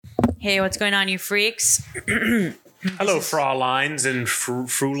Hey, what's going on, you freaks? Hello, Fraulines and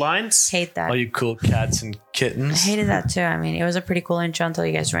Frulines. Hate that. All you cool cats and I kittens. hated that too. I mean, it was a pretty cool intro until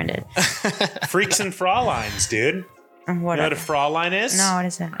you guys ruined it. Freaks and Fraulines, dude. You know what a Fraulein is? No, what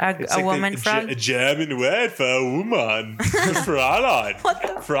is it? It's A like woman frog? A German word for a woman. Fraulein. What the?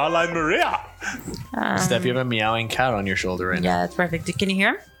 Fraulein Maria. Steph, you have a meowing cat on your shoulder right Yeah, that's perfect. Can you hear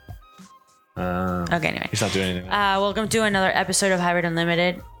him? now. Okay, anyway. He's not doing anything. Welcome to another episode of Hybrid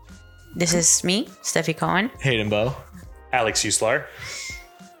Unlimited. This is me, Steffi Cohen. Hayden Bow. Alex Uslar.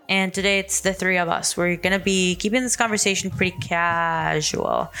 And today it's the three of us. We're going to be keeping this conversation pretty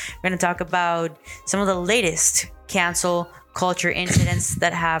casual. We're going to talk about some of the latest cancel culture incidents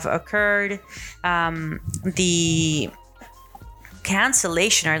that have occurred. The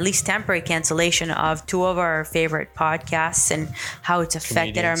cancellation, or at least temporary cancellation, of two of our favorite podcasts and how it's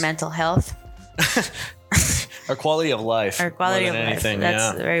affected our Comedians. mental health. Our quality of life. Our quality more of than life. anything,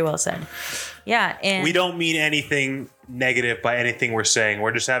 That's yeah. very well said. Yeah. And We don't mean anything negative by anything we're saying.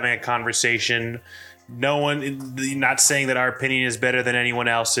 We're just having a conversation. No one, not saying that our opinion is better than anyone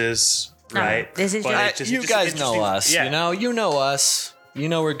else's, No, right? this is But just- it's You just guys know interesting. us. Yeah. You know us. You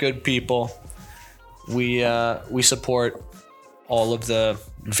know we're good people. We support all of the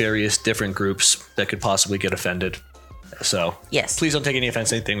various different groups that could possibly get offended. So Yes. please don't take any offense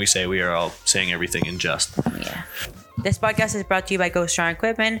to anything we say. We are all saying everything in jest. Yeah. This podcast is brought to you by Go Strong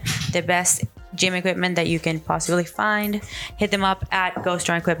Equipment, the best gym equipment that you can possibly find. Hit them up at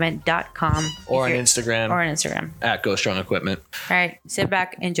gostrongequipment.com. Or on if you're- Instagram. Or on Instagram. At Go Strong Equipment. All right. Sit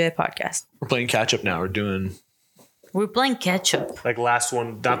back, enjoy the podcast. We're playing catch up now. We're playing catch-up. Like last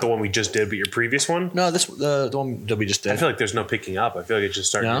one, not the one we just did, but your previous one. No, this the one that we just I did. feel like there's no picking up. I feel like it's just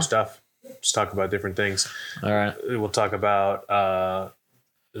starting No? new stuff. Just talk about different things. All right. We'll talk about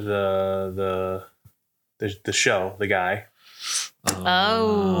the show, the guy.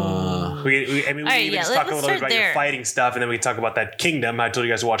 Oh. We All right, even yeah, just talk a let's little bit start about your there. fighting stuff, and then we talk about that Kingdom. I told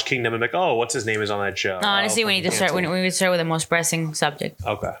you guys to watch Kingdom, and like, oh, what's his name is on that show? No, honestly, Oh, we need to start. We canceled. need to start with the most pressing subject.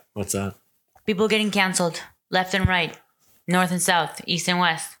 Okay. What's that? People getting canceled left and right, north and south, east and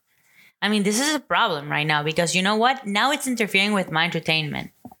west. I mean, this is a problem right now because you know what? Now it's interfering with my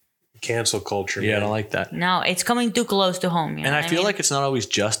entertainment. Cancel culture. Yeah, I man. don't like that. No, it's coming too close to home. You know And I what feel mean? like it's not always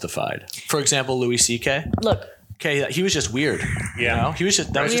justified. For example, Louis C.K. Look, Okay, he was just weird. Yeah. You know? He was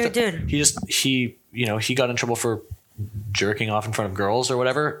just that was Weird just dude. he got in trouble for jerking off in front of girls or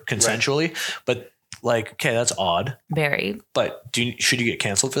whatever consensually. But like, okay, that's odd. Barry. But should you get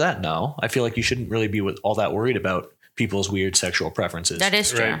canceled for that? No, I feel like you shouldn't really be all that worried about people's weird sexual preferences. That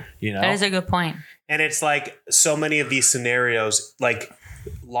is true. Right. You know? That is a good point. And it's like so many of these scenarios, like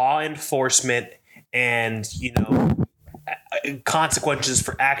law enforcement and, consequences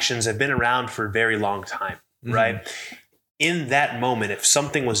for actions have been around for a very long time, right? In that moment, if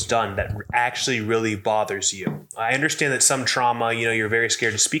something was done that actually really bothers you, I understand that some trauma, you're very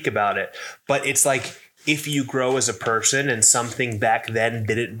scared to speak about it, but it's like if you grow as a person and something back then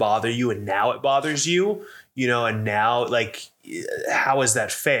didn't bother you and now it bothers you, and now like, how is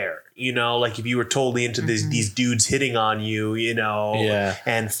that fair? Like if you were totally into these dudes hitting on you, Yeah.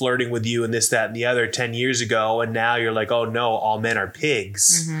 and flirting with you and this, that, and the other 10 years ago. And now you're like, oh no, all men are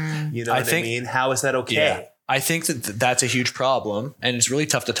pigs. You know I what I think- mean? How is that okay? Yeah. I think that's a huge problem, and it's really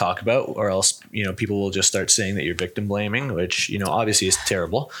tough to talk about, or else people will just start saying that you're victim blaming, which obviously is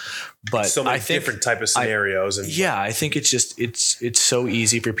terrible. But So many I think, different type of scenarios. I think it's just it's so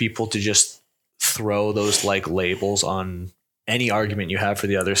easy for people to just throw those like labels on any argument you have for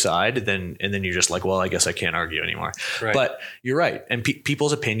the other side, and then you're just like, well, I guess I can't argue anymore. Right. But you're right, and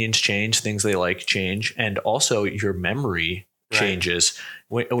people's opinions change, things they like change, and also your memory changes.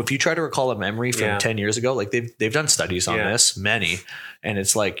 If you try to recall a memory from 10 years ago, like they've done studies on this, many, and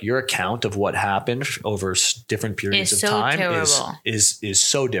it's like your account of what happened over different periods It's of so time terrible. is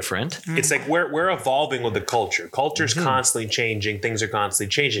so different. It's like we're evolving with the culture. Culture's constantly changing. Things are constantly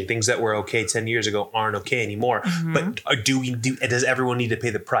changing. Things that were okay 10 years ago aren't okay anymore. But does everyone need to pay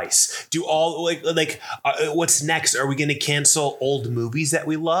the price? Do all what's next? Are we going to cancel old movies that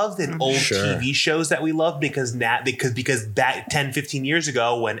we loved and old Sure. TV shows that we loved because back 10, 15 years ago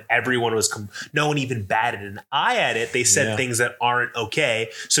when everyone was no one even batted an eye at it, they said Yeah. things that aren't okay.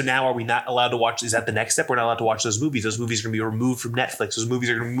 So now are we not allowed to watch? Is that the next step? We're not allowed to watch those movies. Those movies are going to be removed from Netflix. Those movies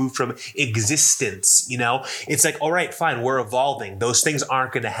are going to be removed from existence. It's like, all right, fine. We're evolving. Those things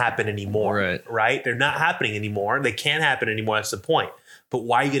aren't going to happen anymore. Right? They're not happening anymore. They can't happen anymore. That's the point. But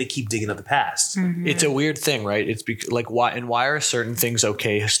why are you going to keep digging up the past? It's a weird thing, right? It's like why are certain things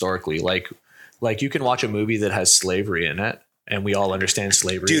okay historically? Like you can watch a movie that has slavery in it, and we all understand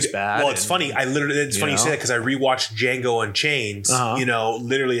slavery is bad. Well, it's funny. It's funny you say that because I rewatched Django Unchained,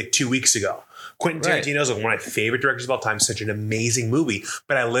 literally like 2 weeks ago. Quentin Tarantino is one of my favorite directors of all time. Such an amazing movie.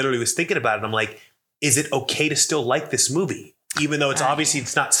 But I literally was thinking about it. And I'm like, is it okay to still like this movie? Even though it's obviously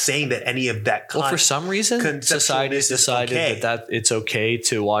it's not saying that any of that. Well, for some reason, society's decided that it's okay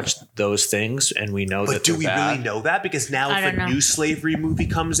to watch those things, and we know that. But do we really know that? Because now, if a new slavery movie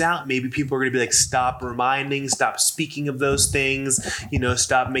comes out, maybe people are going to be like, "Stop reminding, stop speaking of those things.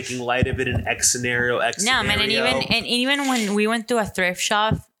 Stop making light of it in X scenario, X." No, man, and even when we went to a thrift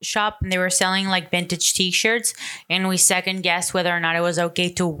shop and they were selling like vintage T-shirts, and we second guessed whether or not it was okay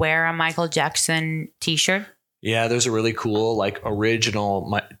to wear a Michael Jackson T-shirt. Yeah, there's a really cool like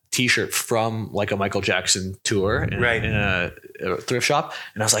original T-shirt from like a Michael Jackson tour in a thrift shop,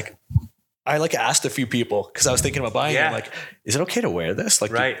 and I was like, I like asked a few people because I was thinking about buying it. I'm like, is it okay to wear this?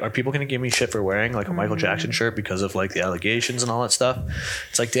 Like, are people going to give me shit for wearing like a Michael Jackson shirt because of like the allegations and all that stuff?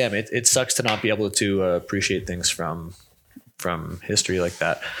 It's like, damn, it sucks to not be able to appreciate things from history like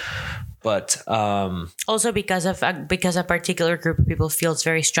that. But also because a particular group of people feels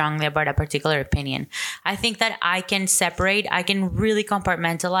very strongly about a particular opinion. I think that I can really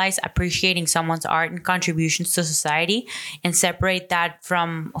compartmentalize appreciating someone's art and contributions to society and separate that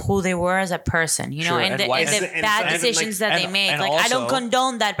from who they were as a person, and the bad decisions that they make. Like, also, I don't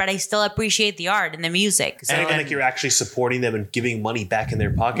condone that, but I still appreciate the art and the music. So, and like you're actually supporting them and giving money back in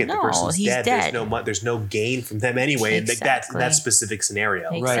their pocket. No, the person's dead. There's no gain from them anyway. Exactly. And that specific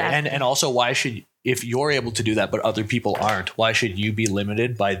scenario. Exactly. Right. And also, why should, if you're able to do that, but other people aren't, why should you be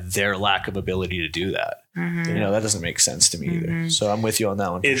limited by their lack of ability to do that? That doesn't make sense to me either. So I'm with you on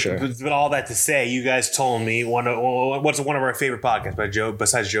that one for sure. But all that to say, you guys told me what's one of our favorite podcasts by Joe,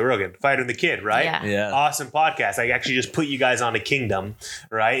 besides Joe Rogan, Fighter and the Kid, right? Yeah. Awesome podcast. I actually just put you guys on to Kingdom,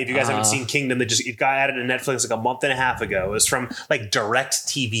 right? If you guys haven't seen Kingdom, it got added to Netflix like a month and a half ago. It was from like Direct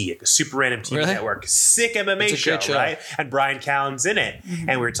TV, like a super random TV network. Sick MMA show, right? And Brian Callen's in it.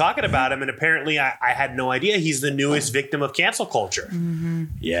 And we were talking about him, and apparently I had no idea he's the newest victim of cancel culture.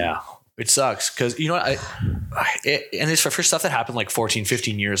 Yeah. It sucks because, and it's for stuff that happened like 14,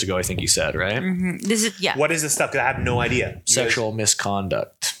 15 years ago, I think you said, right? What is this stuff? Because I have no idea. Sexual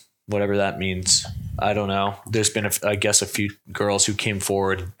misconduct, whatever that means. I don't know. There's been, I guess, a few girls who came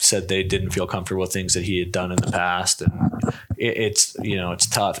forward, said they didn't feel comfortable with things that he had done in the past. And it's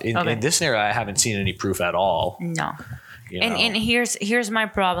tough. In this scenario, I haven't seen any proof at all. No. And here's my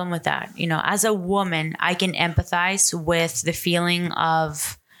problem with that. As a woman, I can empathize with the feeling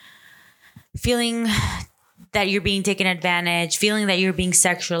that you're being taken advantage, feeling that you're being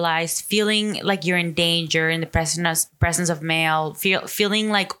sexualized, feeling like you're in danger in the presence of male, feeling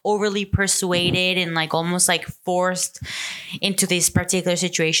like overly persuaded and like almost like forced into these particular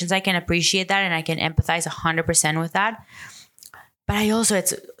situations. I can appreciate that and I can empathize 100% with that. But I also,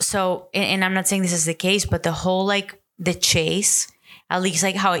 and I'm not saying this is the case, but the whole like the chase, at least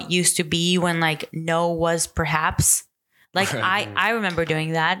like how it used to be when like no was perhaps. Like I remember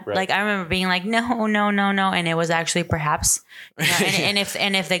doing that. Right. Like I remember being like, no, and it was actually perhaps. And if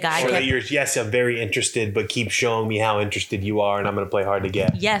the guy yes, I'm very interested, but keep showing me how interested you are, and I'm going to play hard to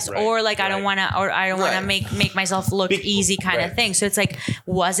get. Yes, or like I don't want to make myself look easy kind of thing. So it's like,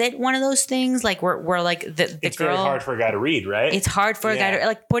 was it one of those things like where like the it's girl? It's very hard for a guy to read, right? It's hard for a guy to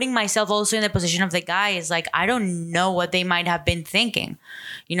like putting myself also in the position of the guy is like I don't know what they might have been thinking.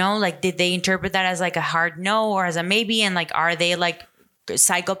 Like did they interpret that as like a hard no or as a maybe? And like, are they like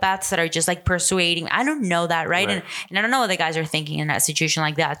psychopaths that are just like persuading? I don't know that, right? And I don't know what the guys are thinking in that situation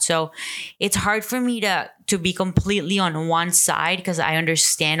like that. So it's hard for me to be completely on one side because I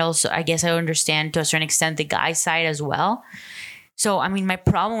understand also, I guess I understand to a certain extent the guy's side as well. So, I mean, my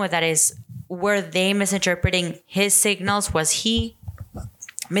problem with that is, were they misinterpreting his signals? Was he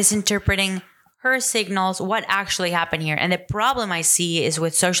misinterpreting her signals? What actually happened here? And the problem I see is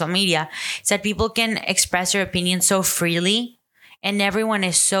with social media is that people can express their opinion so freely and everyone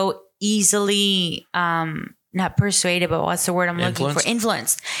is so easily not persuaded, but what's the word I'm looking for?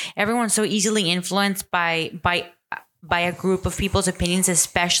 Influenced. Everyone's so easily influenced by a group of people's opinions,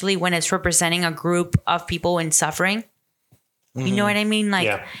 especially when it's representing a group of people in suffering. You know what I mean?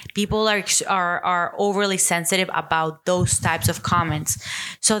 Like people are overly sensitive about those types of comments.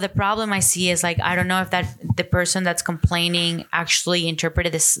 So the problem I see is like, I don't know if that the person that's complaining actually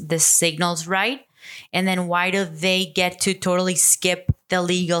interpreted this signals right. And then why do they get to totally skip the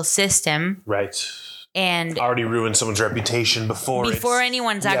legal system? Right. And already ruined someone's reputation before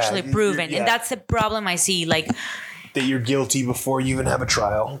anyone's actually proven. And that's the problem I see. Like, that you're guilty before you even have a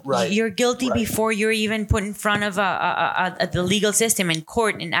trial, right? You're guilty before you're even put in front of the legal system in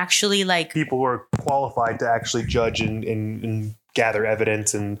court, and actually, like people were qualified to actually judge and gather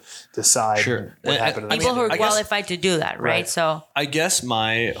evidence and decide what happened. People who are qualified to do that, right? So I guess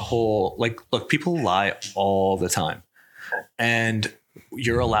my whole look, people lie all the time, and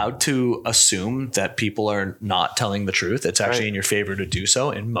you're allowed to assume that people are not telling the truth. It's actually in your favor to do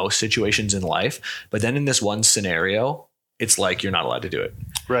so in most situations in life. But then in this one scenario, it's like you're not allowed to do it.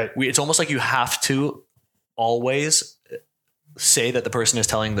 Right. It's almost like you have to always say that the person is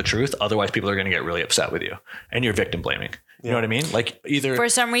telling the truth. Otherwise, people are going to get really upset with you, and you're victim blaming. You know what I mean? Like either for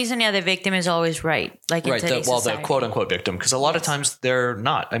some reason, the victim is always right. Like in today's society. The quote unquote victim, because a lot of times they're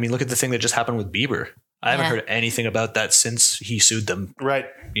not. I mean, look at the thing that just happened with Bieber. I haven't heard anything about that since he sued them. Right.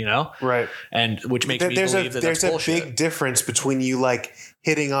 You know? Right. And which makes me believe that that's bullshit. There's a big difference between you like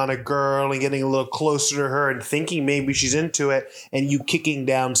hitting on a girl and getting a little closer to her and thinking maybe she's into it, and you kicking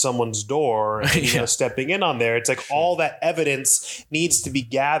down someone's door and stepping in on there. It's like all that evidence needs to be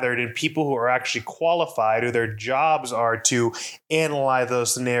gathered, and people who are actually qualified, who their jobs are to analyze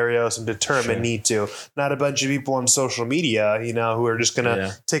those scenarios and determine need to. Not a bunch of people on social media, who are just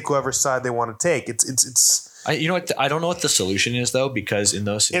gonna take whoever side they want to take. I don't know what the solution is though, because in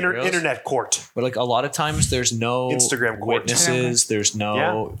those scenarios, internet court, but like a lot of times there's no Instagram court. Witnesses, there's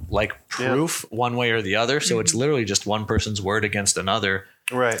no like proof one way or the other. So it's literally just one person's word against another.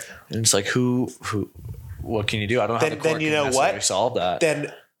 Right. And it's like, what can you do? I don't know how the court can necessarily solve that.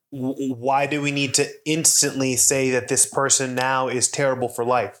 Then why do we need to instantly say that this person now is terrible for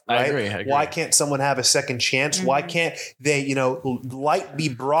life? Right? I agree. Why can't someone have a second chance? Mm-hmm. Why can't they, light be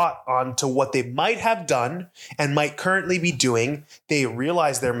brought onto what they might have done and might currently be doing? They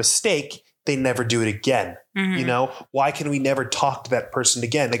realize their mistake. They never do it again. Mm-hmm. Why can we never talk to that person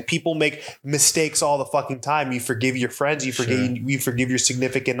again? Like people make mistakes all the fucking time. You forgive your friends, you forgive your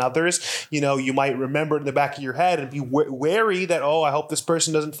significant others. You might remember in the back of your head and be wary that, I hope this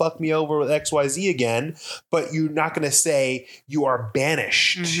person doesn't fuck me over with XYZ again. But you're not going to say you are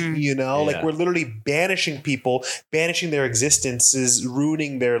banished. Mm-hmm. Like we're literally banishing people, banishing their existences,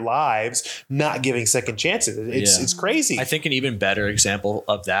 ruining their lives, not giving second chances. It's crazy. I think an even better example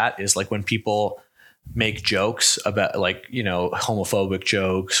of that is like when people make jokes about homophobic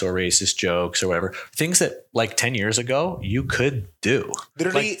jokes or racist jokes or whatever, things that like 10 years ago you could do.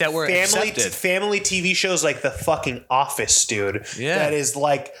 Literally like, that were accepted. Family TV shows like The fucking Office, dude. Yeah. That is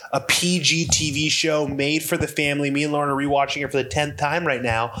like a PG TV show made for the family. Me and Lauren are rewatching it for the 10th time right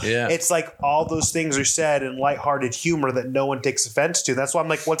now. Yeah. It's like all those things are said in lighthearted humor that no one takes offense to. That's why I'm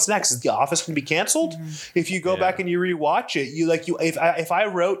like, what's next? Is The Office going to be canceled? Mm-hmm. If you go back and you rewatch it, if I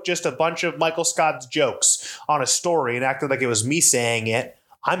wrote just a bunch of Michael Scott's jokes on a story and acted like it was me saying it,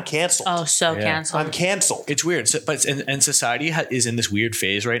 I'm canceled. Oh, so canceled. I'm canceled. It's weird. But society is in this weird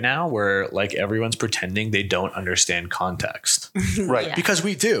phase right now where like everyone's pretending they don't understand context. Right. Yeah. Because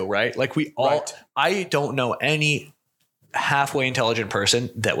we do, right? Like we all, right. I don't know any halfway intelligent person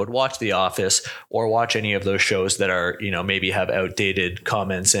that would watch The Office or watch any of those shows that are, maybe have outdated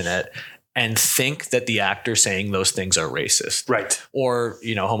comments in it and think that the actor saying those things are racist. Right. Or,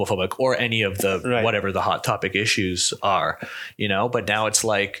 homophobic or any of the, whatever the hot topic issues are, but now it's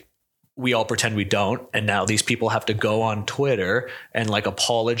like, we all pretend we don't. And now these people have to go on Twitter and like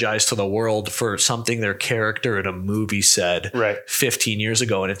apologize to the world for something their character in a movie said 15 years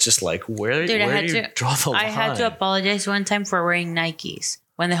ago. And it's just like, where do you draw the line? I had to apologize one time for wearing Nikes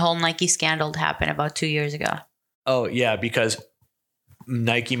when the whole Nike scandal happened about 2 years ago. Oh yeah. Because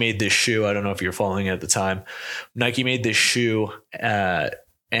Nike made this shoe. I don't know if you're following it at the time. Nike made this shoe and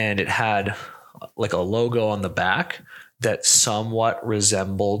it had like a logo on the back that somewhat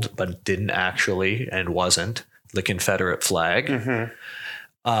resembled, but didn't actually and wasn't the Confederate flag.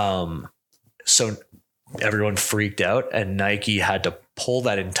 Mm-hmm. So everyone freaked out and Nike had to pull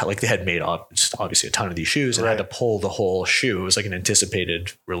that into like they had made obviously a ton of these shoes and had to pull the whole shoe. It was like an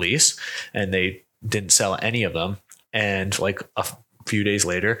anticipated release and they didn't sell any of them. And like a few days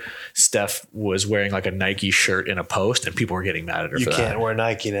later, Steph was wearing like a Nike shirt in a post and people were getting mad at her for that. You can't wear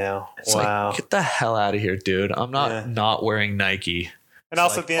Nike now. It's like, get the hell out of here, dude. I'm not wearing Nike. And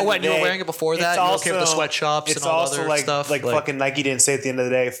also at the end of the day, you were wearing it before that? You're okay with the sweatshops and all other stuff? Like fucking Nike didn't say at the end of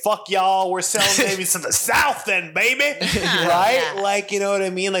the day, fuck y'all, we're selling babies to the South then, baby. Right? Yeah. Like, you know what I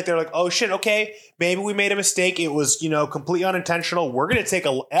mean? Like they're like, oh shit, okay, maybe we made a mistake. It was, completely unintentional. We're going to take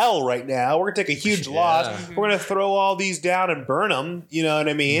a L right now. We're going to take a huge loss. Mm-hmm. We're going to throw all these down and burn them. You know what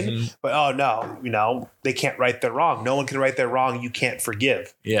I mean? Mm-hmm. But oh no, they can't right their wrong. No one can right their wrong. You can't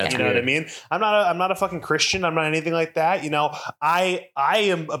forgive. Yeah. You know what I mean? I'm not a fucking Christian. I'm not anything like that. I I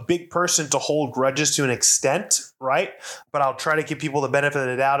am a big person to hold grudges to an extent, right? But I'll try to give people the benefit of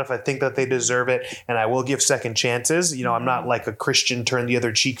the doubt if I think that they deserve it, and I will give second chances. You know, I'm not like a Christian turn the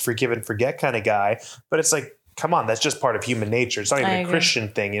other cheek, forgive and forget kind of guy, but it's like, come on, that's just part of human nature. It's not even a Christian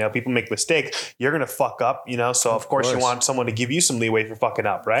thing. You know, people make mistakes. You're going to fuck up, you know, so of course you want someone to give you some leeway for fucking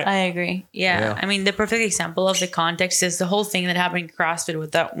up, right? I agree. Yeah. I mean, the perfect example of the context is the whole thing that happened in CrossFit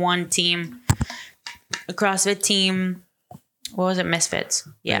with that one team, a CrossFit team. What was it? Misfits.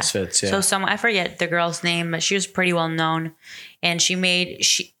 Yeah. Misfits, yeah. So I forget the girl's name, but she was pretty well known. And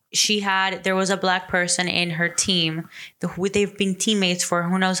there was a black person in her team who they've been teammates for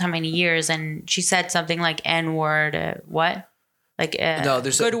who knows how many years. And she said something like N-word, what? Like, no,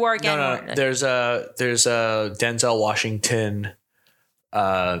 there's good work. No, there's a Denzel Washington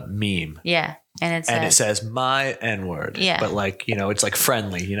meme. Yeah. And it says my N-word. Yeah. But like, you know, it's like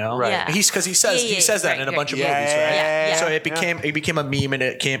friendly, you know? Right. Yeah. He says that in a bunch of movies, right? Yeah. So it became a meme, and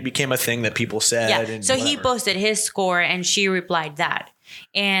it became a thing that people said. Yeah. And so whatever. he posted his score and she replied that.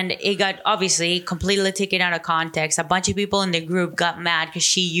 And it got obviously completely taken out of context. A bunch of people in the group got mad because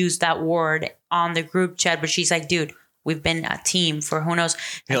she used that word on the group chat, but she's like, dude, we've been a team for who knows.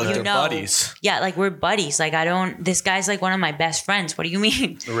 They're buddies. Yeah, like we're buddies. Like this guy's like one of my best friends. What do you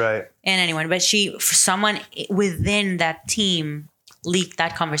mean? Right. And anyway, but someone within that team leaked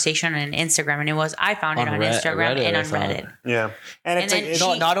that conversation on Instagram, and I found it on Instagram and on Reddit. Yeah. And it's And like,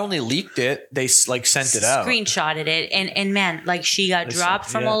 then Not only leaked it, they like sent it out. Screenshotted it, and man, like she got dropped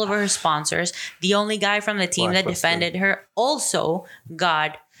from all of her sponsors. The only guy from the team that defended her also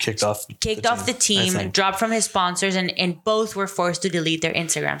got kicked off the team, dropped from his sponsors, and both were forced to delete their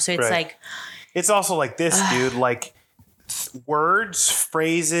Instagram. So it's like, it's also like this, dude, like words,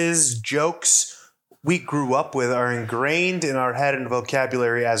 phrases, jokes we grew up with are ingrained in our head and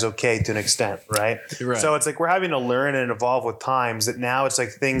vocabulary as okay to an extent, right? So it's like we're having to learn and evolve with times that now it's like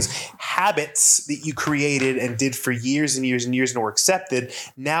habits that you created and did for years and years and years and were accepted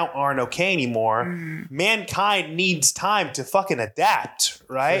now aren't okay anymore. Mankind needs time to fucking adapt,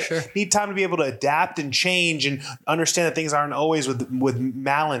 right? For sure. Need time to be able to adapt and change and understand that things aren't always with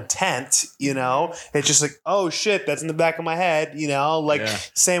malintent, you know? It's just like, oh shit, that's in the back of my head, you know? Like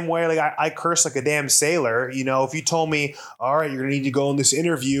same way, like I curse like a damn sailor, you know, if you told me, all right, you're gonna need to go in this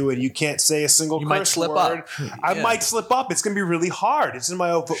interview and you can't say a single curse word, I might slip up. It's gonna be really hard. It's in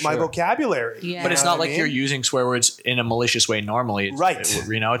my vocabulary. Yeah. But it's not like you're using swear words in a malicious way normally.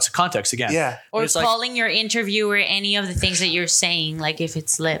 You know, it's a context again. Yeah. Or it's calling your interviewer any of the things that you're saying, like if it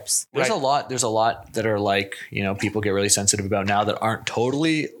slips. There's a lot that are like, you know, people get really sensitive about now that aren't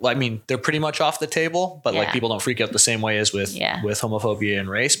totally, I mean, they're pretty much off the table, but like people don't freak out the same way as with homophobia and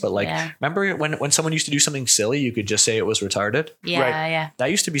race. But like, remember when someone used to do something silly, you could just say it was retarded. Yeah. That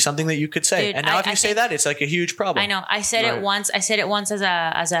used to be something that you could say. Dude, and now if you say that, it's like a huge problem. I know. I said it once as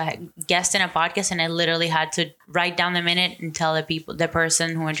a guest in a podcast, and I literally had to write down the minute and tell the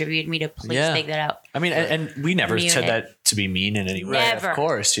person who interviewed me to please take that out. I mean, and we never said that to be mean in any way. Never. Of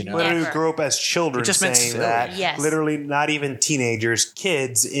course, you know. Literally grew up as children saying that. Yes. Literally not even teenagers,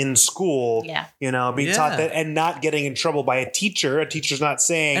 kids in school, you know, being taught that and not getting in trouble by a teacher. A teacher's not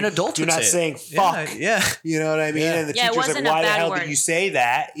saying, an adult you're not saying fuck. You know what I mean? And the teacher's like, why the hell did you say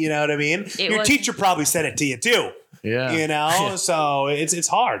that? You know what I mean? Your teacher probably said it to you too. Yeah. You know? So it's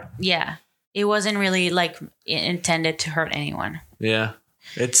hard. Yeah. It wasn't really like intended to hurt anyone. Yeah.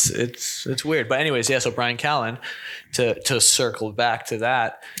 It's weird. But anyways, so Bryan Callen, to circle back to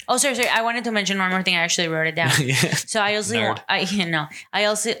that. Oh, sorry. I wanted to mention one more thing. I actually wrote it down. So I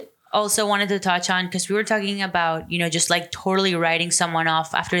also wanted to touch on, because we were talking about, you know, just like totally writing someone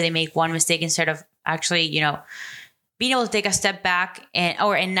off after they make one mistake instead of actually, you know, being able to take a step back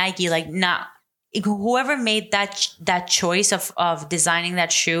and Nike, like not whoever made that choice of designing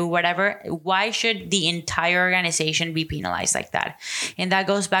that shoe, whatever, why should the entire organization be penalized like that? And that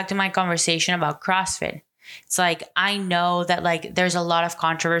goes back to my conversation about CrossFit. It's like, I know that like there's a lot of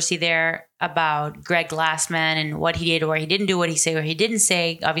controversy there about Greg Glassman and what he did or he didn't do, what he said or he didn't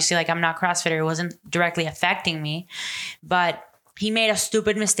say. Obviously, like I'm not CrossFitter, it wasn't directly affecting me, but he made a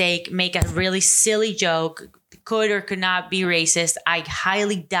stupid mistake, make a really silly joke, could or could not be racist. I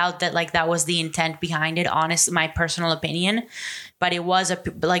highly doubt that like that was the intent behind it. My personal opinion, but it was a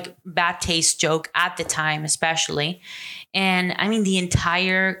like bad taste joke at the time, especially. And I mean, the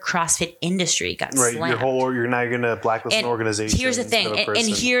entire CrossFit industry got slammed. You're not going to blacklist an organization. Here's the thing.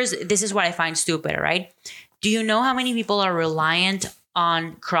 This is what I find stupid, right? Do you know how many people are reliant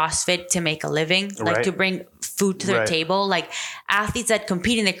on CrossFit to make a living? Like to bring food to their table, like athletes that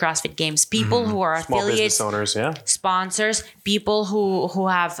compete in the CrossFit Games, people who are Small affiliates, business owners, yeah. sponsors, people who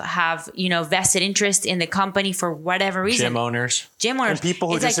have vested interest in the company for whatever reason. Gym owners. And people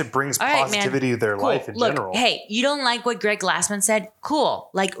who It's just like, it brings all right, man, positivity to their cool. life in Look, general. Hey, you don't like what Greg Glassman said? Cool.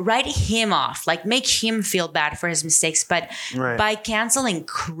 Like, write him off. Like, make him feel bad for his mistakes. But by canceling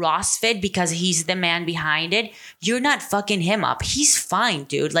CrossFit because he's the man behind it, you're not fucking him up. He's fine,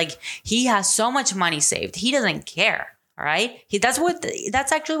 dude. Like, he has so much money saved. He doesn't care. All right.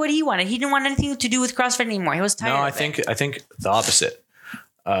 That's actually what he wanted. He didn't want anything to do with CrossFit anymore. He was tired. No, of I think the opposite.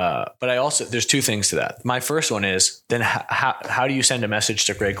 But I also, there's two things to that. My first one is then how do you send a message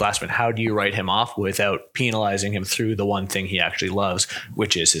to Greg Glassman? How do you write him off without penalizing him through the one thing he actually loves,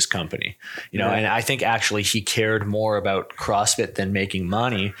 which is his company? And I think actually he cared more about CrossFit than making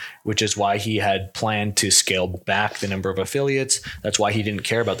money, which is why he had planned to scale back the number of affiliates. That's why he didn't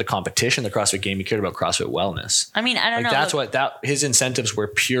care about the competition, the CrossFit game. He cared about CrossFit wellness. I mean, I don't know. That's his incentives were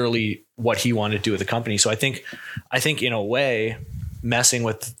purely what he wanted to do with the company. So I think in a way, messing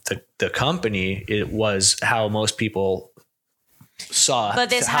with the company, it was how most people saw.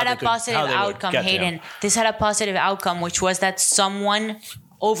 But this had a positive outcome, Hayden. This had a positive outcome, which was that someone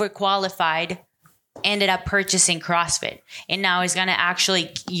overqualified ended up purchasing CrossFit and now he's going to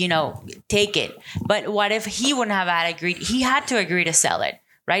actually, take it. But what if he wouldn't have agreed? He had to agree to sell it,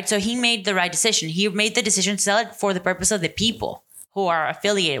 right? So he made the right decision. He made the decision to sell it for the purpose of the people who are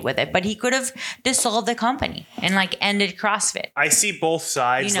affiliated with it, but he could have dissolved the company and ended CrossFit. I see both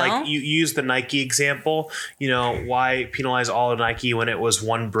sides. Like you use the Nike example, why penalize all of Nike when it was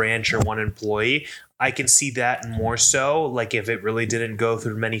one branch or one employee? I can see that more so, like if it really didn't go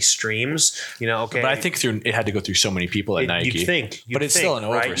through many streams, okay. But I think it had to go through so many people at Nike. You'd think. But it's still an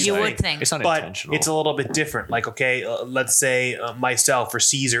oversight. You would think. It's not but intentional. it's a little bit different. Like, okay, let's say myself or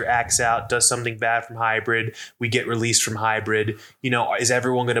Caesar acts out, does something bad from Hybrid. We get released from Hybrid. Is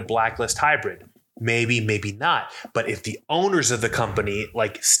everyone going to blacklist Hybrid? Maybe, maybe not. But if the owners of the company,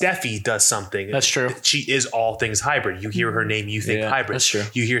 like Steffi, does something, that's true. She is all things Hybrid. You hear her name, you think Hybrid. That's true.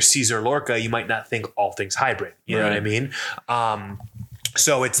 You hear Caesar Lorca, you might not think all things Hybrid. You know what I mean?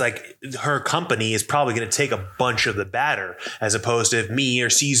 So it's like her company is probably going to take a bunch of the batter, as opposed to if me or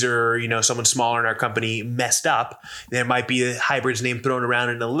Caesar, someone smaller in our company messed up, there might be a Hybrid's name thrown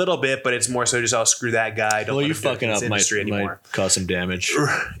around in a little bit, but it's more so just, screw that guy. Don't you fucking up might cause some damage.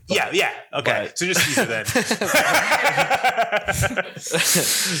 Yeah. Okay. So just Caesar then.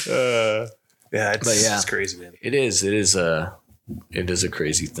 It's crazy, man. It is a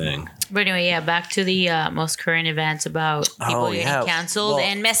crazy thing. But anyway, back to the most current events about people getting canceled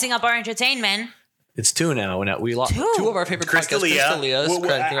and messing up our entertainment. It's 2 now. We lost 2 of our favorite Chris podcasts. D'Elia.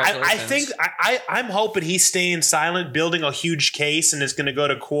 I think I'm hoping he's staying silent, building a huge case, and it's going to go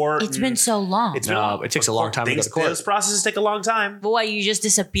to court. It's been so long. It takes a long time to go to court. Those processes take a long time. But what, you just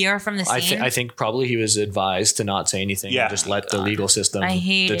disappear from the scene? I think probably he was advised to not say anything and just let the legal system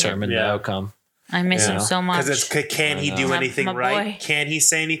determine the outcome. I miss him so much. Because can he do anything right? Can he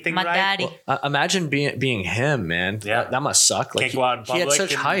say anything right? My daddy. Well, imagine being him, man. Yeah. That must suck. Can't go out in public. He had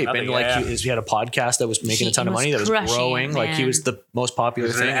such hype, and he had a podcast that was making a ton of money, that was growing. Like he was the most popular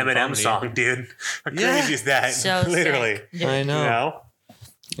thing. An Eminem song, dude. How crazy is that? So literally. I know.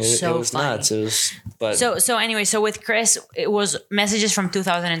 It was funny. Nuts. So anyway, with Chris, it was messages from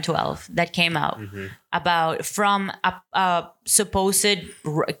 2012 that came out about from a supposed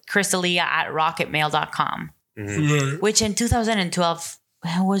Chris D'Elia at rocketmail.com, which in 2012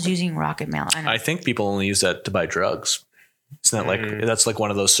 who was using Rocketmail? I think people only use that to buy drugs. It's not like that's like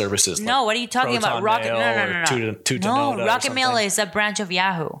one of those services. No, what are you talking about? Rocket? No. Rocketmail is a branch of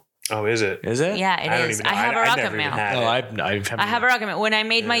Yahoo. Oh, is it? Is it? Yeah, it is. I have a Rocket Mail. I have a Rocket Mail. When I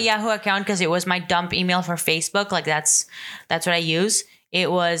made my Yahoo account, because it was my dump email for Facebook, like that's what I use. It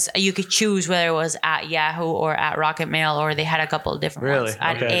was, you could choose whether it was at Yahoo or at Rocket Mail, or they had a couple of different ones.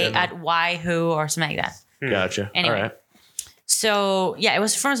 At Yahoo or something like that. Gotcha. Anyway. All right. So yeah, it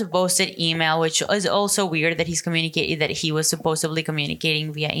was from a posted email, which is also weird that he was supposedly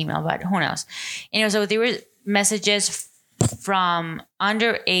communicating via email, but who knows? Anyway, so there were messages from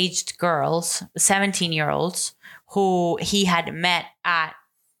underage girls, 17-year-olds, who he had met at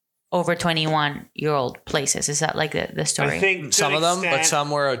over 21-year-old places. Is that like the story? I think some of them, but some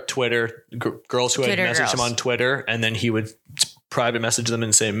were Twitter girls who had messaged him on Twitter, and then he would private message them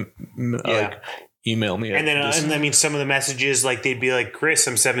and say, email me. And then some of the messages, like they'd be like, Chris,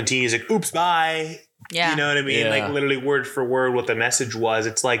 I'm 17. He's like, oops, bye. Yeah. You know what I mean? Yeah. Like literally word for word what the message was.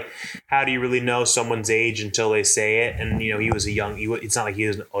 It's like, how do you really know someone's age until they say it? And, he was it's not like he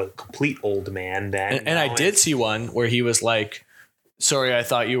was a complete old man then. And I did see one where he was like sorry, I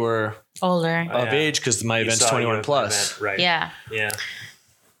thought you were older. of age because my He event's saw you 21 at the plus. event, right? Yeah. Yeah.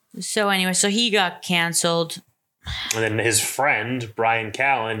 So anyway, so he got canceled. And then his friend Brian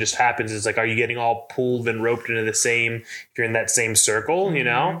Callen just happens. It's like, are you getting all pulled and roped into the same? If you're in that same circle, you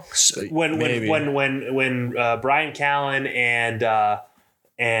know. So When maybe. when Brian Callen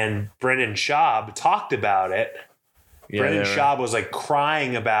and Brendan Schaub talked about it. Yeah, Brendan they were- Schaub was like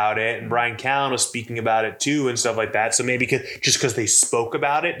crying about it, and Brian Callen was speaking about it too, and stuff like that. So maybe just because they spoke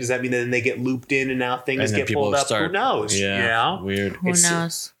about it, does that mean that then they get looped in and now things and then get people pulled up? start- Who knows? Yeah, You know? weird. Who It's-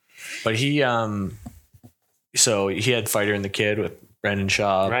 knows? But he so he had Fighter and the Kid with Brendan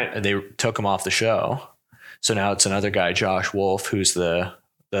Schaub, Right. and they took him off the show. So now it's another guy, Josh Wolf, who's the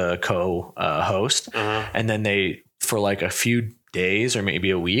co-host. Uh-huh. And then they, for like a few days or maybe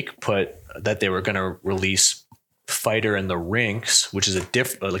a week, put that they were going to release Fighter and the Rinks, which is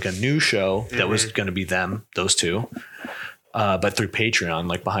like a new show that was going to be those two, but through Patreon,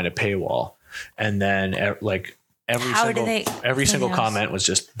 like behind a paywall. And then like every How single do they- every single Yes. comment was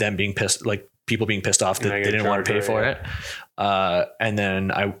just them being pissed, like people being pissed off that And I they get didn't want to pay charged, for yeah. it. And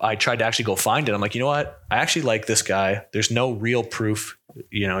then I tried to actually go find it. I'm like, you know what? I actually like this guy. There's no real proof,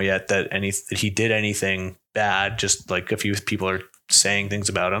 yet that he did anything bad. Just like a few people are saying things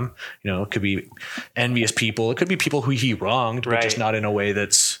about him. It could be envious people. It could be people who he wronged, but just Right. not in a way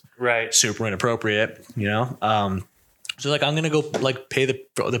that's Right. super inappropriate. So like I'm gonna go like pay the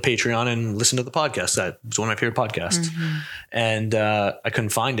Patreon and listen to the podcast. That was one of my favorite podcasts, and I couldn't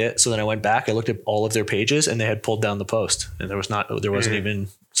find it. So then I went back. I looked at all of their pages, and they had pulled down the post, and there wasn't even.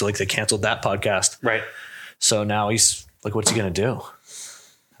 So like they canceled that podcast. Right. So now he's like, what's he gonna do?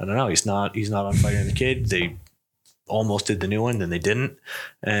 I don't know. He's not on Fighter and the Kid. They almost did the new one, then they didn't,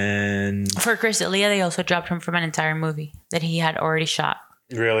 and For Chris D'Elia, they also dropped him from an entire movie that he had already shot.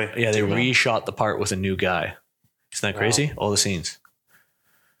 Really. yeah, they reshot the part with a new guy. Isn't that crazy? All the scenes.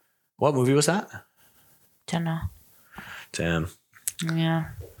 What movie was that? Don't know. Damn, Yeah.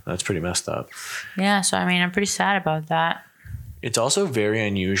 that's pretty messed up. Yeah. So I mean, I'm pretty sad about that. It's also very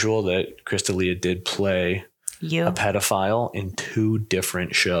unusual that Chris D'Elia did play You. a pedophile in 2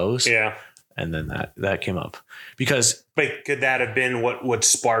 different shows. Yeah. And then that came up because But could that have been what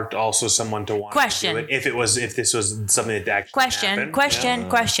sparked also someone to want Question. to do it? If this was something that actually happened?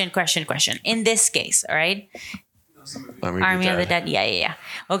 Question. In this case, all right. Army of the Dead. Yeah.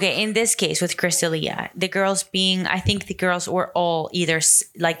 Okay. In this case with Chris D'Elia, I think the girls were all either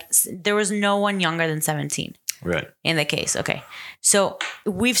there was no one younger than 17 Right. in the case. Okay. So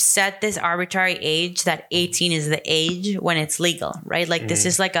we've set this arbitrary age that 18 is the age when it's legal, right? Like this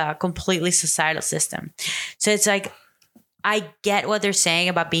is like a completely societal system. So it's like, I get what they're saying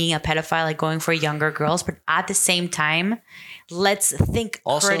about being a pedophile, like going for younger girls, but at the same time, let's think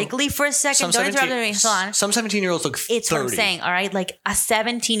Also, critically for a second. Don't interrupt me. Hold on. Some 17-year-olds look 30. It's what I'm saying, all right? Like a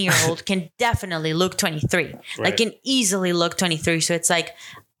 17-year-old can definitely look 23. Like Right. can easily look 23. So it's like,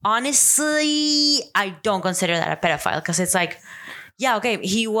 honestly, I don't consider that a pedophile because it's like, yeah, okay,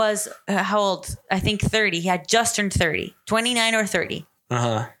 he was, how old? I think 30. He had just turned 30, 29 or 30.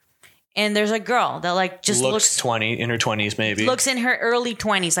 Uh-huh. And there's a girl that like just Looks 20, in her 20s maybe. looks in her early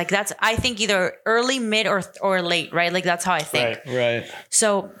 20s. Like that's, I think either early, mid, or late, right? Like that's how I think. Right.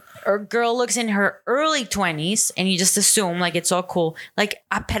 So a girl looks in her early 20s and you just assume like it's all cool. Like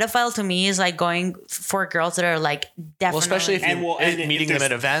a pedophile to me is like going for girls that are like definitely. Well, especially if And you're and if meeting them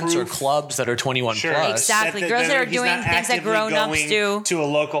there's at events or proof- clubs that are 21 Sure. plus. Exactly. Girls that are he's doing not things that actively grown-ups going do. to a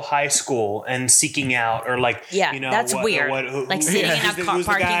local high school and seeking out or like Yeah, that's weird. Like sitting in a who's car who's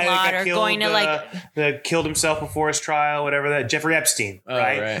parking guy that lot got or killed, going to, like- that killed himself before his trial, whatever that Jeffrey Epstein,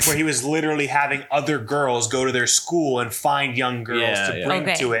 right. Where he was literally having other girls go to their school and find young girls Yeah, to yeah. bring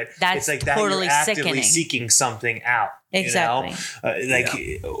Okay, to it. that's It's like that totally you're actively sickening. seeking something out. Exactly.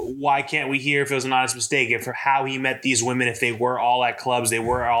 Why can't we hear if it was an honest mistake, if for how he met these women, if they were all at clubs, they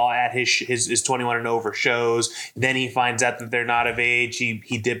were all at his 21 and over shows. Then he finds out that they're not of age.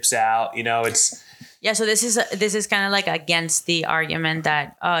 He dips out. It's Yeah, so this is kind of like against the argument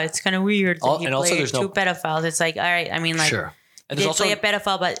that it's kind of weird that he And also played there's two no- pedophiles. It's like, all right, I mean, like, Sure. And did there's also play a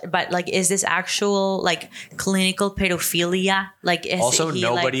pedophile, but like, is this actual like clinical pedophilia? Like, is also he,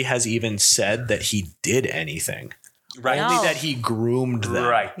 nobody like, has even said that he did anything. right. No. Only that he groomed them.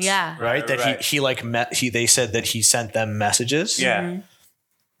 Right. Yeah. Right? That Right. he like met they said that he sent them messages. Yeah.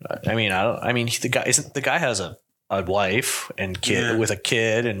 The guy has a wife and kid Yeah. with a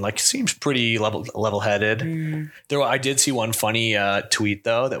kid and like seems pretty level-headed. I did see one funny tweet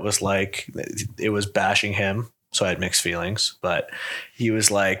though that was like it was bashing him, so I had mixed feelings, but he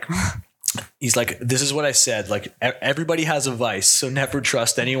was like he's like, this is what I said. Like, everybody has a vice, so never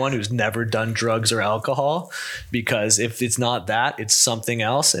trust anyone who's never done drugs or alcohol, because if it's not that, it's something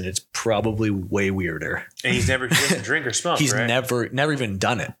else, and it's probably way weirder. And he doesn't drink or smoke. He's right? never even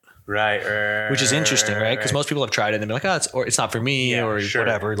done it. Right. Which is interesting, right? Because most people have tried it and they're like, it's not for me, or sure.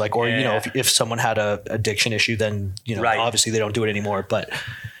 whatever. Like, or, you know, if someone had a addiction issue, then, you know, obviously they don't do it anymore. But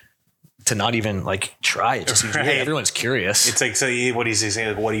to not even like try it just seems weird. Everyone's curious. It's like, so what he's saying,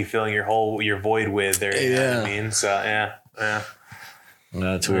 like, what are you filling your void with there? You know what I mean? So yeah.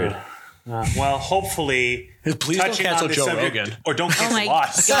 That's weird. Well, hopefully, please don't cancel Joe Rogan, or don't cancel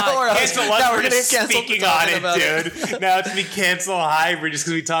us. God. Cancel us. We're just speaking on it, dude. Now it's me cancel hybrid just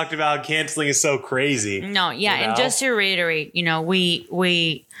because we talked about canceling is so crazy. No, yeah, you know? And just to reiterate, you know,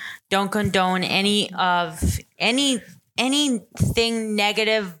 we don't condone anything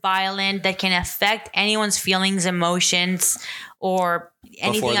negative, violent that can affect anyone's feelings, emotions, or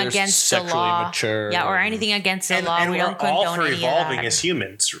anything against the law. Mature, or anything against the law. And we don't we're all condone for any evolving of that. as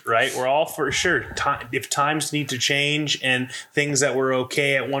humans, right? We're all for sure. If times need to change and things that were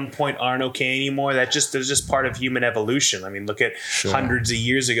okay at one point aren't okay anymore, there's just part of human evolution. I mean, look at hundreds of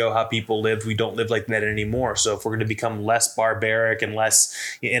years ago how people lived. We don't live like that anymore. So if we're going to become less barbaric and less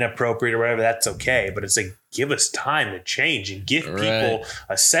inappropriate or whatever, that's okay. But it's like, give us time to change and give people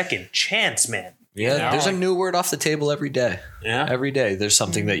a second chance, man. Yeah, you know? There's a new word off the table every day. Yeah. Every day there's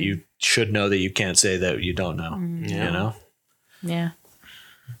something that you should know that you can't say that you don't know. You know? Yeah.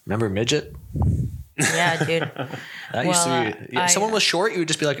 Remember midget? Yeah, dude. That used to be... if someone was short, you would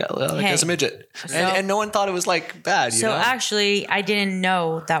just be like, that's a midget. And no one thought it was like bad, you know? Actually, I didn't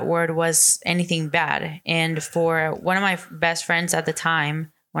know that word was anything bad. And for one of my best friends at the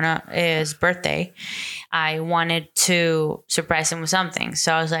time, on his birthday, I wanted to surprise him with something.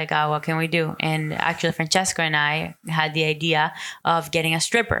 So I was like, what can we do? And actually, Francesco and I had the idea of getting a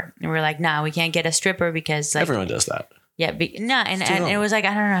stripper. And we were like, we can't get a stripper because... like, everyone does that. Yeah, and it was like,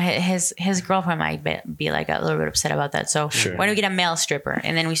 I don't know, his girlfriend might be like a little bit upset about that. So why don't we get a male stripper?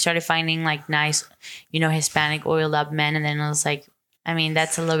 And then we started finding like nice, you know, Hispanic oiled up men. And then I was like, I mean,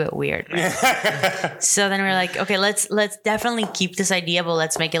 that's a little bit weird. Right? So then we were like, okay, let's definitely keep this idea, but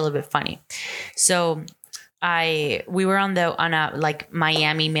let's make it a little bit funny. So we were on a like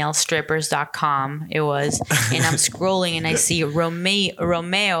MiamiMaleStrippers.com. It was, and I'm scrolling and I see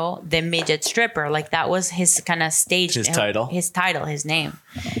Romeo the midget stripper. Like that was his kind of stage, his name.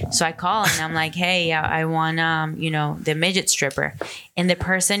 So I call and I'm like, hey, I want the midget stripper. And the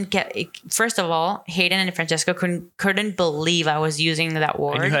person first of all, Hayden and Francesco couldn't believe I was using that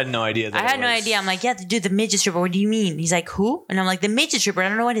word. And you had no idea. I had no idea. I'm like, yeah, dude, the midget stripper. What do you mean? He's like, who? And I'm like, the midget stripper. I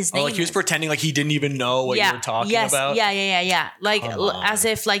don't know what his name is. Like he was pretending like he didn't even know what you were talking about. Yeah. Like as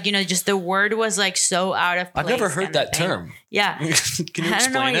if like, you know, just the word was like so out of place. I've never heard that term. Yeah. Can you explain I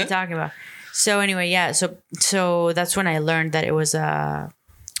don't know what you're talking about. So anyway, yeah. So that's when I learned that it was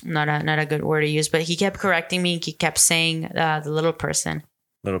not a good word to use, but he kept correcting me. He kept saying the little person.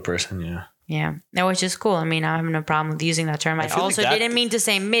 Little person, yeah. Yeah, that was just cool. I mean, I have no problem with using that term. I also didn't mean to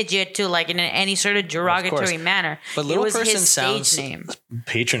say midget too, like in any sort of derogatory manner. But little person his sounds stage name.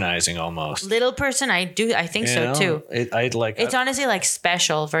 Patronizing almost. Little person, I think so too. It's honestly like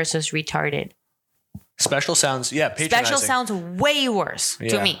special versus retarded. Special sounds, patronizing. Special sounds way worse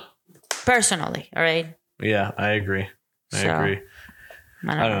to me, personally. All right. Yeah, I agree. I agree.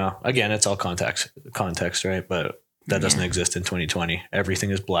 I don't know. Again, it's all context, right? But that doesn't exist in 2020.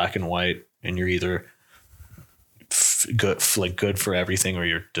 Everything is black and white, and you're either good for everything, or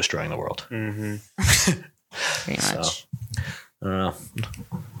you're destroying the world. Mm-hmm. Pretty much. I don't know.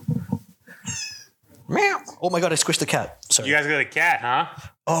 Meow. Oh my god! I squished the cat. Sorry. You guys got a cat, huh?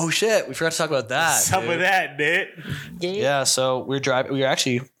 Oh shit! We forgot to talk about that. What's up with that, dude? Yeah. So we're driving.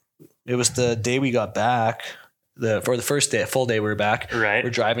 It was the day we got back. For the first day, full day, we were back. Right. We're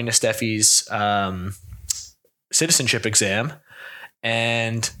driving to Steffi's citizenship exam,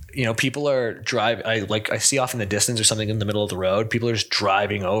 and you know, people are driving. I see off in the distance or something in the middle of the road. People are just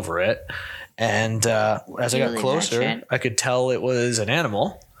driving over it, and as I got closer, I could tell it was an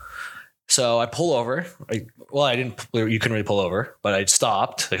animal. So I pull over. I didn't. You couldn't really pull over, but I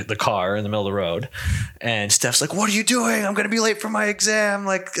stopped the car in the middle of the road, and Steph's like, "What are you doing? I'm going to be late for my exam.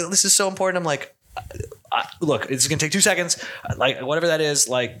 Like, this is so important." I'm like, "Look, it's going to take 2 seconds. Like, whatever that is.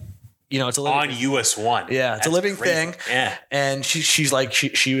 Like, you know, it's a living on US 1. Yeah, it's a living thing. Yeah. And she's like,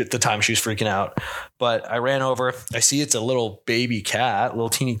 she at the time she was freaking out, but I ran over. I see it's a little baby cat, little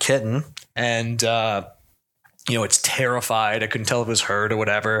teeny kitten, and you know, it's terrified. I couldn't tell if it was hurt or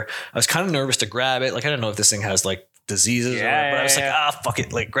whatever. I was kind of nervous to grab it. Like, I don't know if this thing has like diseases or whatever, but I was like, fuck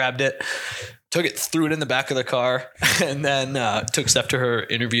it. Like, grabbed it, took it, threw it in the back of the car, and then took Steph to her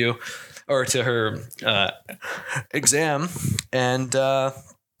interview or to her exam. And I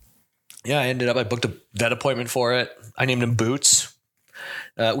ended up, I booked a vet appointment for it. I named him Boots.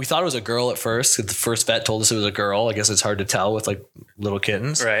 We thought it was a girl at first. The first vet told us it was a girl. I guess it's hard to tell with like little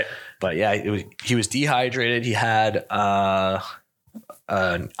kittens. Right. But yeah, he was dehydrated. He had an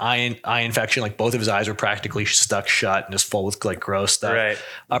eye infection. Like both of his eyes were practically stuck shut and just full with like gross stuff. Right.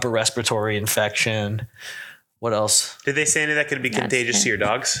 Upper respiratory infection. What else? Did they say any of that could be contagious to your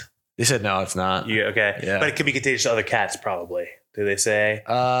dogs? They said no, it's not. Okay. Yeah. But it could be contagious to other cats, probably. Did they say?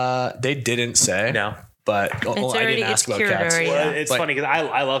 They didn't say. No. But I didn't ask about cats. Well, it's funny because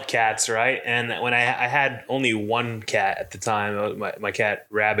I love cats, right? And when I had only one cat at the time, my cat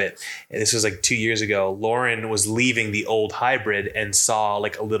Rabbit, and this was like 2 years ago, Lauren was leaving the old hybrid and saw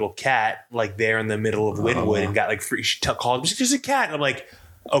like a little cat like there in the middle of Wynwood and got like free. She called me, she's like, there's a cat. And I'm like,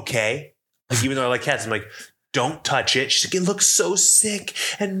 okay. Like, even though I like cats, I'm like, don't touch it. She's like, it looks so sick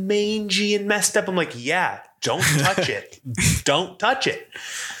and mangy and messed up. I'm like, yeah, don't touch it. Don't touch it.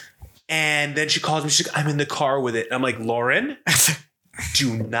 And then she calls me. She's like, I'm in the car with it. And I'm like, Lauren,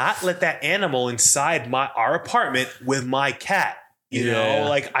 do not let that animal inside our apartment with my cat. You know,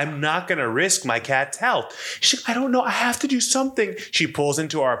 like I'm not going to risk my cat's health. She's like, I don't know. I have to do something. She pulls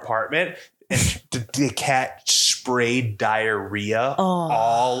into our apartment and the cat sprayed diarrhea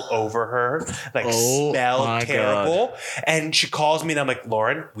all over her. Like smelled terrible. God. And she calls me and I'm like,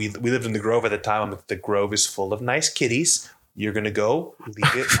 Lauren, we lived in the Grove at the time. I'm like, the Grove is full of nice kitties. You're going to go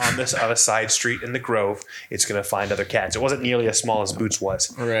leave it on a side street in the Grove. It's going to find other cats. It wasn't nearly as small as Boots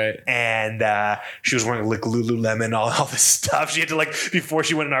was. Right. And she was wearing like Lululemon, all this stuff. She had to like, before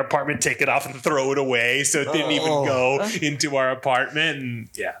she went in our apartment, take it off and throw it away. So it didn't even go into our apartment. And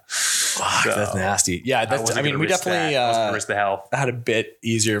yeah. Fuck, that's nasty. Yeah. We definitely risk the health. had a bit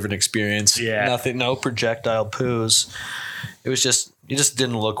easier of an experience. Yeah. No projectile poos. It was just, he just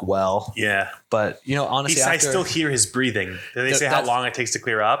didn't look well. Yeah. But, honestly, I still hear his breathing. Did they say how long it takes to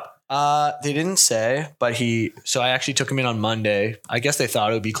clear up? They didn't say, but so I actually took him in on Monday. I guess they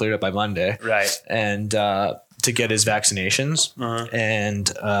thought it would be cleared up by Monday. Right. And to get his vaccinations. Uh-huh.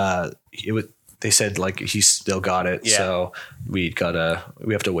 And they said like he's still got it. Yeah. So we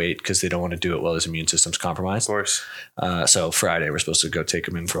have to wait because they don't want to do it while his immune system's compromised. Of course. So Friday we're supposed to go take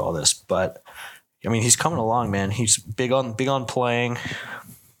him in for all this. But I mean, he's coming along, man. He's big on playing.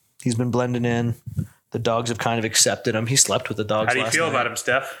 He's been blending in. The dogs have kind of accepted him. He slept with the dogs. How do you feel about him,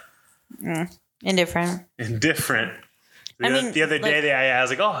 Steph? Indifferent. The other day, I was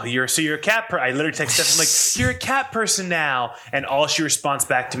like, "Oh, you're a cat person." I literally texted Steph, I'm like, "You're a cat person now," and all she responds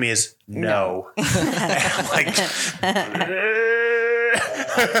back to me is no. I'm like,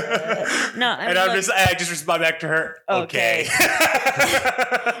 no, I just respond back to her, okay.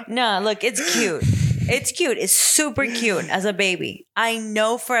 No, look, it's cute. It's cute. It's super cute as a baby. I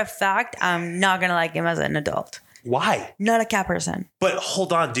know for a fact I'm not gonna like him as an adult. Why? Not a cat person. But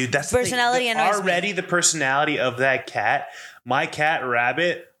hold on, dude. That's personality the annoys already me. The personality of that cat. My cat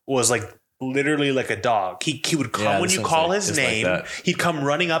Rabbit was like literally like a dog. He would come when you call his name. Like he'd come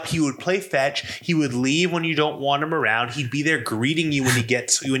running up. He would play fetch. He would leave when you don't want him around. He'd be there greeting you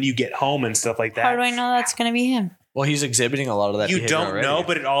when you get home and stuff like that. How do I know that's gonna be him? Well, he's exhibiting a lot of that. You don't know,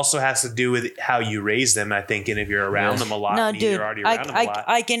 but it also has to do with how you raise them, I think, and if you're around them a lot. No, dude,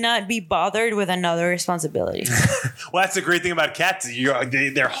 I cannot be bothered with another responsibility. Well, that's the great thing about cats.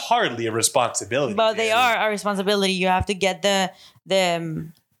 They're hardly a responsibility. But they are a responsibility. You have to get the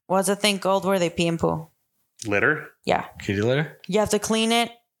what's the thing called where they pee and poo? Litter? Yeah. Kitty litter? You have to clean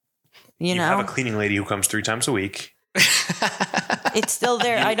it. You know? have a cleaning lady who comes 3 times a week. It's still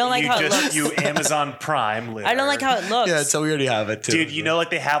there. I don't like how it looks. You Amazon Prime litter. I don't like how it looks. Yeah, so we already have it too. Dude, like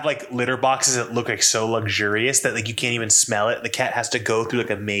they have like litter boxes that look like so luxurious that like you can't even smell it. The cat has to go through like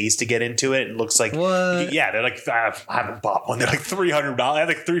a maze to get into it. It looks like what? Yeah, they're like I haven't bought one. They're like $300. I have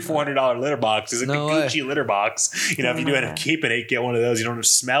like $300-$400 litter boxes. Like the Gucci litter box. If you do end up keeping it, get one of those. You don't have to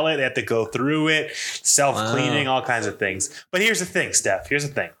smell it. They have to go through it. Self-cleaning, all kinds of things. But here's the thing, Steph. Here's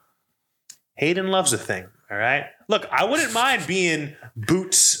the thing. Hayden loves a thing. All right. Look, I wouldn't mind being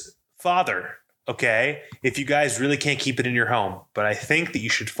Boots' father, okay, if you guys really can't keep it in your home. But I think that you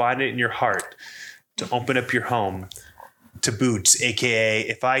should find it in your heart to open up your home to Boots, a.k.a.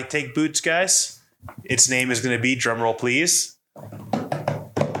 if I take Boots, guys, its name is going to be, drumroll please,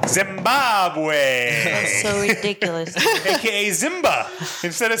 Zimbabwe. That's so ridiculous. A.k.a. Zimba.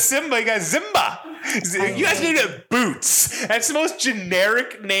 Instead of Simba, you got Zimba. You guys named it Boots. That's the most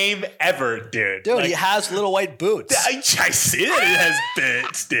generic name ever, dude. Dude, he has little white boots. I see that it has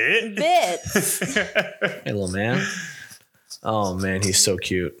bits, dude. Bits. Hey, little man. Oh, man, he's so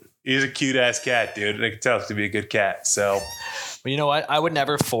cute. He's a cute-ass cat, dude. And I can tell it's going to be a good cat. So, But you know what? I would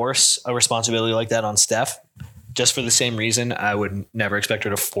never force a responsibility like that on Steph. Just for the same reason, I would never expect her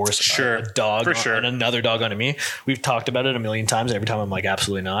to force a dog and another dog onto me. We've talked about it a million times. Every time I'm like,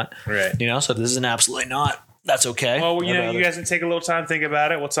 absolutely not. Right. You know, so if this is an absolutely not, that's okay. Well, you know, you guys can take a little time to think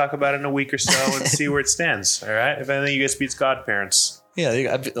about it. We'll talk about it in a week or so and see where it stands. All right. If anything, you guys beats godparents.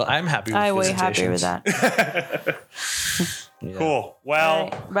 Yeah, I'm happy with I'm way happy with that. Yeah. Cool.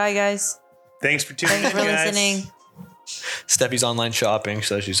 Well, right. Bye, guys. Thanks for tuning in, Thanks for listening. Steffi's online shopping,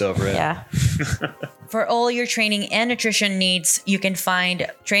 so she's over it. Yeah. For all your training and nutrition needs, you can find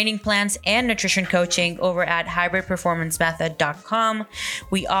training plans and nutrition coaching over at hybridperformancemethod.com.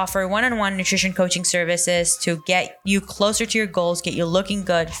 We offer one-on-one nutrition coaching services to get you closer to your goals, get you looking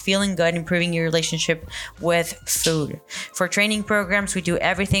good, feeling good, improving your relationship with food. For training programs, we do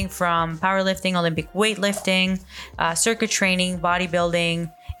everything from powerlifting, Olympic weightlifting, circuit training, bodybuilding,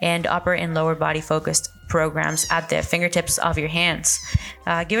 and upper and lower body focused programs at the fingertips of your hands.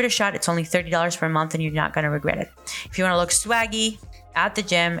 Give it a shot. It's only $30 per month and you're not going to regret it. If you want to look swaggy at the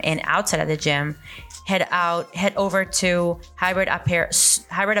gym and outside of the gym, head over to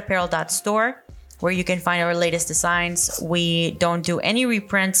hybridapparel.store, where you can find our latest designs. We don't do any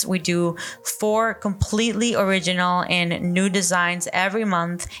reprints. We do 4 completely original and new designs every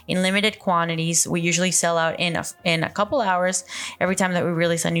month in limited quantities. We usually sell out in a couple hours every time that we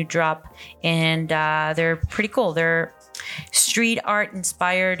release a new drop. And they're pretty cool. They're street art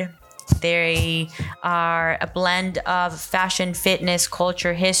inspired. They are a blend of fashion, fitness,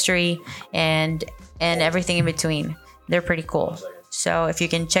 culture, history, and everything in between. They're pretty cool. So if you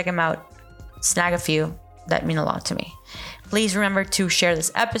can check them out, snag a few, that mean a lot to me. Please remember to share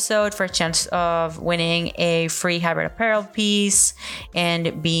this episode for a chance of winning a free Hybrid Apparel piece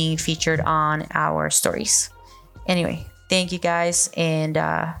and being featured on our stories. Anyway, thank you guys, and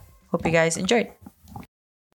hope you guys enjoyed.